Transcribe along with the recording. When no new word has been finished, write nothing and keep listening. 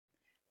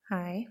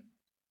Hi,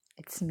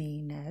 it's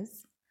me,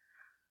 Nez.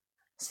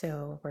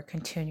 So, we're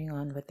continuing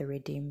on with the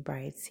Redeemed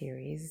Bride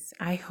series.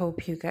 I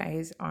hope you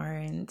guys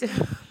aren't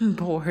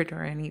bored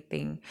or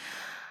anything.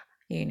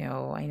 I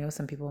know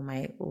some people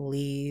might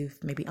leave,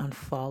 maybe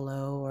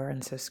unfollow or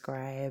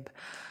unsubscribe,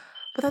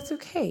 but that's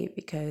okay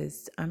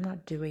because I'm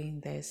not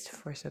doing this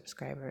for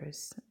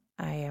subscribers.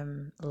 I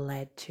am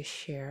led to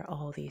share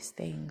all these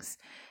things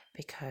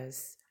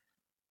because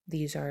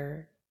these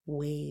are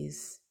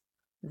ways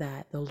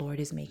that the Lord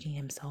is making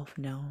himself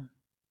known.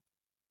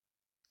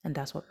 And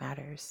that's what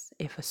matters.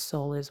 If a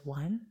soul is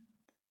won,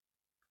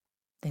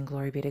 then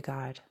glory be to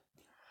God.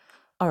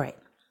 All right,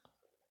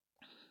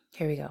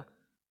 here we go.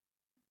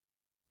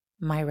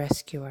 My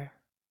rescuer.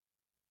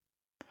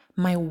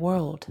 My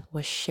world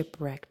was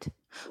shipwrecked,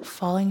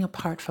 falling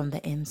apart from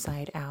the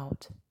inside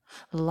out.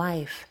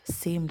 Life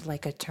seemed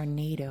like a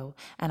tornado,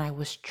 and I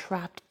was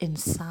trapped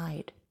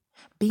inside,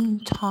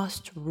 being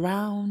tossed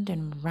round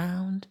and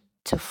round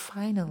to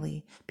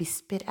finally be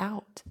spit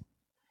out.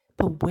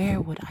 But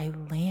where would I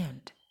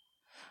land?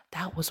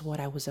 That was what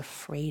I was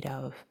afraid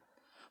of.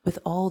 With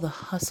all the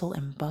hustle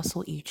and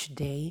bustle each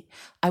day,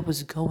 I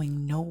was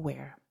going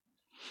nowhere.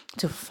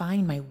 To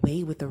find my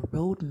way with a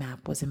road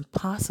map was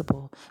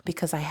impossible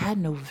because I had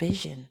no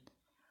vision.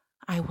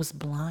 I was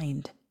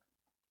blind.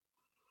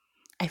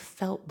 I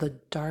felt the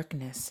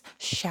darkness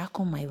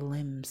shackle my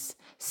limbs.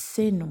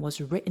 Sin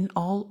was written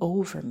all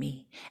over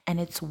me, and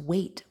its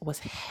weight was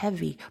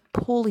heavy,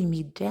 pulling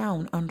me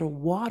down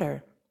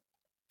underwater.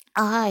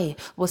 I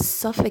was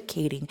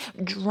suffocating,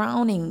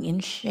 drowning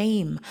in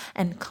shame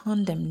and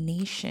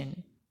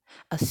condemnation.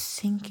 A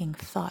sinking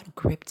thought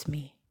gripped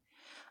me.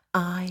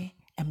 I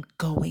am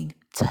going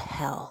to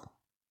hell.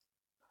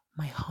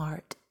 My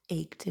heart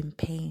ached in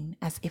pain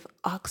as if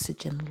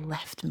oxygen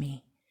left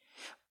me.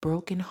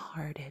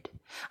 Broken-hearted,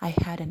 I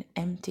had an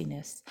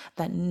emptiness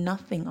that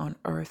nothing on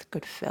earth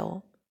could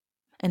fill.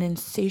 An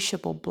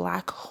insatiable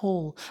black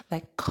hole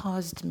that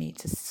caused me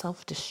to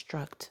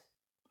self-destruct.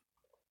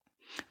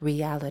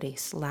 Reality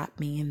slapped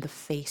me in the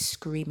face,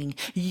 screaming,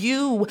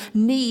 "You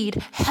need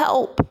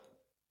help!"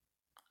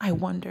 I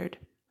wondered,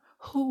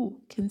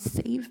 who can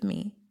save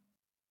me?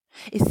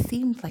 It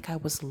seemed like I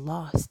was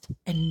lost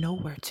and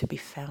nowhere to be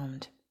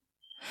found.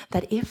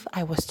 That if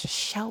I was to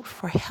shout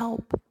for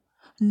help,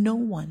 no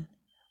one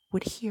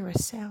would hear a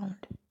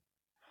sound.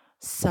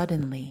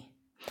 Suddenly,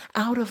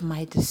 out of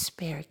my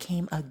despair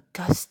came a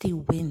gusty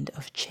wind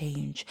of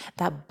change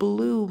that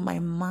blew my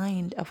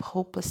mind of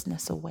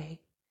hopelessness away.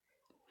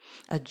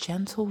 A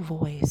gentle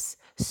voice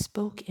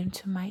spoke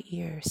into my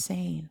ear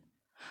saying,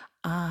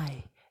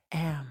 "I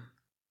am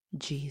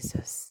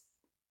Jesus,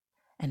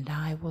 and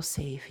I will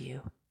save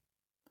you.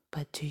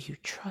 But do you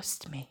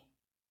trust me?"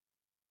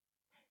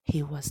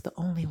 He was the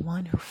only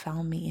one who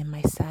found me in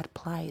my sad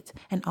plight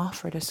and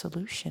offered a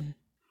solution.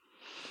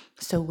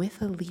 So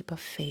with a leap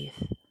of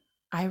faith,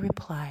 I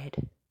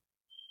replied,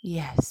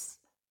 "Yes,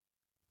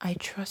 I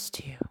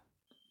trust you."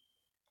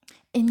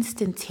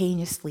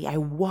 Instantaneously, I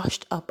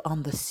washed up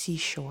on the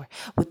seashore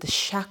with the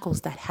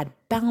shackles that had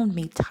bound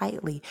me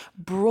tightly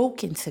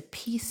broken to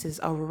pieces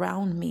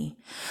around me.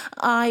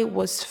 I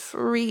was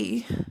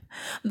free.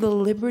 The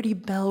Liberty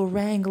Bell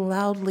rang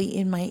loudly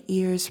in my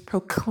ears,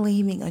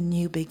 proclaiming a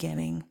new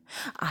beginning.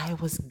 I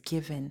was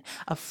given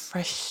a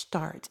fresh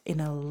start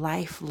in a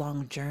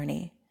lifelong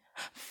journey.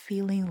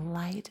 Feeling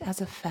light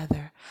as a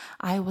feather,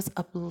 I was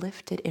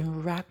uplifted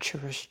in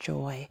rapturous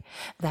joy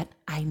that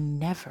I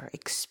never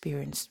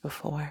experienced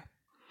before.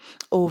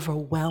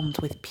 Overwhelmed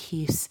with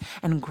peace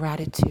and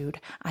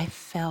gratitude, I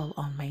fell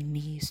on my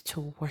knees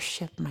to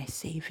worship my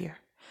Savior.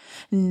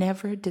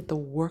 Never did the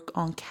work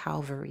on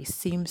Calvary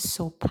seem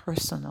so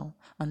personal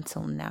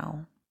until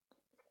now.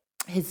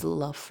 His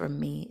love for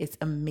me is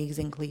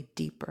amazingly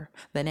deeper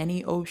than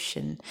any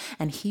ocean,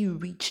 and He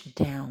reached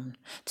down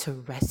to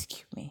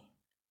rescue me.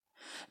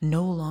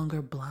 No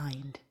longer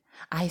blind,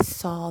 I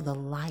saw the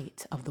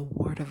light of the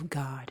Word of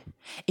God.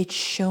 It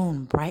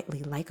shone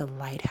brightly like a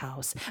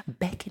lighthouse,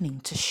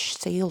 beckoning to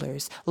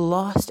sailors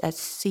lost at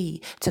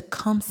sea to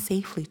come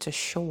safely to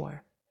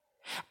shore,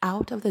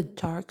 out of the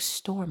dark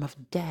storm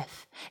of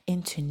death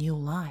into new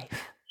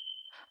life.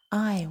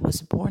 I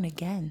was born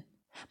again,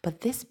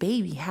 but this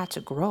baby had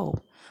to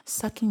grow,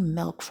 sucking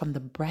milk from the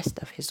breast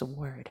of His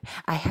Word.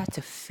 I had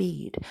to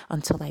feed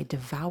until I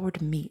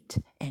devoured meat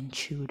and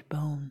chewed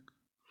bone.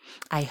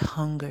 I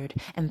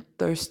hungered and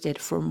thirsted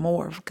for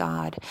more of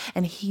God,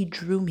 and He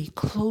drew me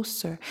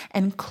closer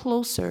and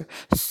closer,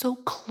 so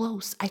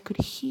close I could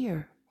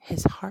hear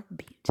His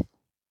heartbeat.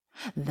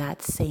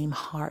 That same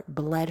heart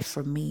bled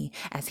for me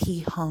as He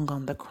hung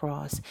on the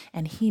cross,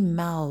 and He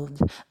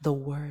mouthed the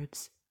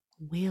words,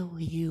 "Will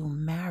you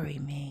marry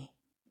me?"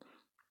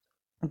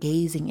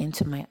 Gazing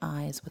into my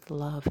eyes with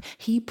love,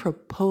 He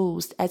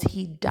proposed as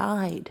He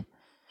died.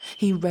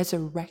 He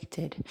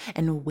resurrected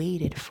and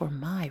waited for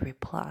my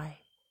reply.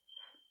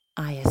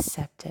 I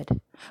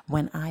accepted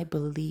when I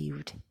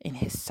believed in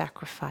His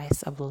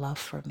sacrifice of love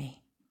for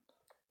me.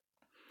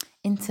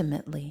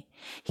 Intimately,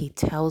 He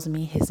tells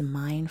me His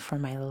mind for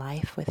my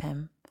life with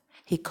Him.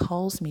 He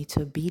calls me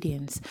to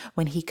obedience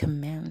when he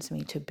commands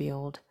me to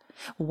build.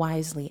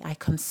 Wisely, I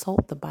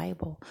consult the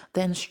Bible,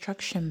 the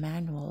instruction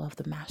manual of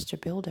the master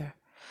builder.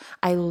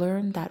 I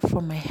learned that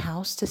for my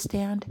house to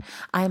stand,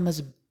 I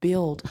must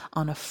build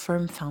on a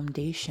firm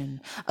foundation,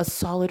 a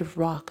solid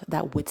rock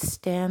that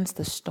withstands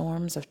the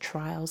storms of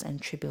trials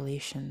and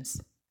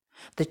tribulations.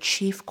 The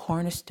chief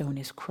cornerstone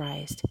is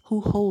Christ, who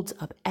holds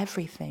up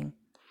everything.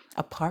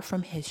 Apart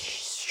from his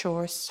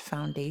sure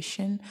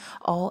foundation,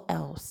 all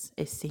else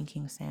is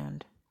sinking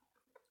sand.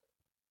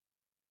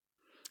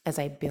 As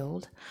I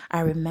build,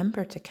 I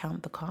remember to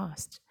count the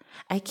cost.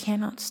 I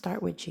cannot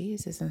start with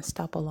Jesus and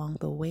stop along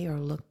the way or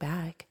look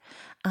back.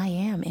 I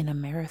am in a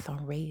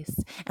marathon race,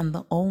 and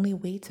the only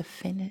way to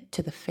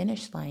the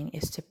finish line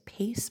is to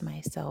pace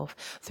myself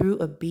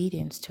through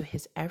obedience to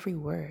his every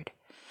word.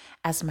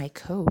 As my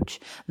coach,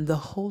 the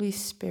Holy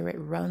Spirit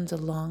runs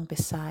along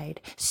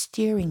beside,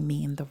 steering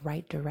me in the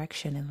right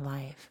direction in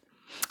life.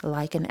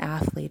 Like an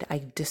athlete, I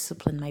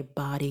discipline my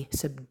body,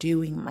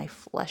 subduing my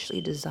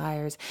fleshly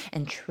desires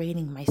and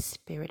training my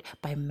spirit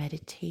by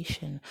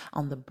meditation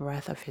on the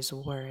breath of his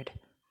word.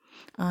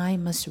 I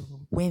must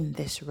win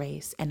this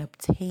race and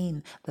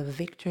obtain the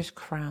victor's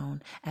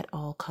crown at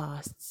all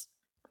costs.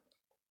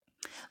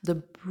 The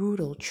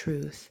brutal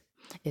truth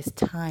is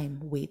time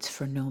waits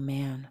for no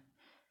man.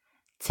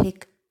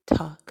 Tick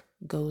tock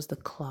goes the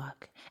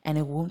clock, and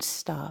it won't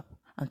stop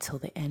until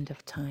the end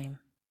of time.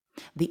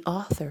 The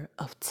author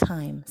of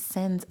time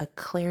sends a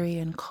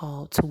clarion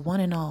call to one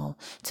and all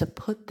to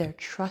put their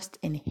trust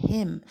in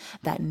him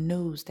that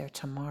knows their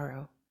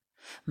tomorrow.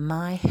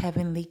 My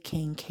heavenly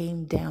King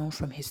came down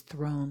from his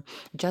throne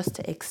just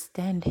to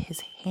extend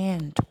his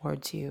hand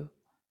towards you,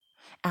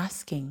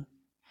 asking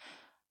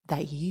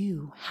that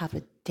you have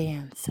a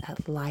dance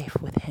at life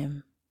with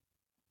him.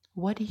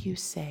 What do you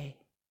say?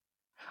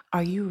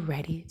 Are you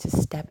ready to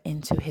step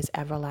into his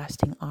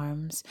everlasting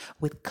arms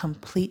with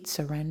complete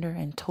surrender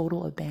and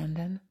total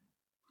abandon?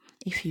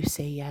 If you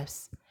say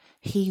yes,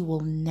 he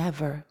will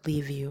never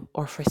leave you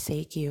or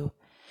forsake you.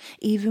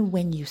 Even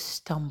when you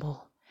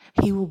stumble,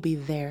 he will be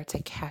there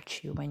to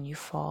catch you when you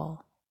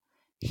fall.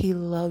 He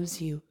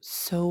loves you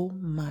so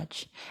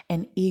much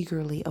and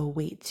eagerly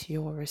awaits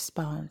your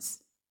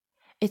response.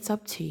 It's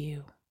up to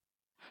you.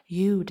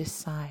 You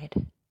decide.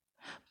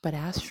 But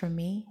as for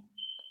me,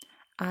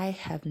 I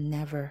have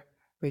never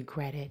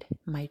regretted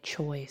my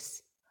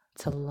choice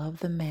to love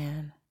the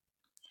man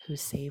who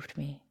saved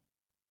me.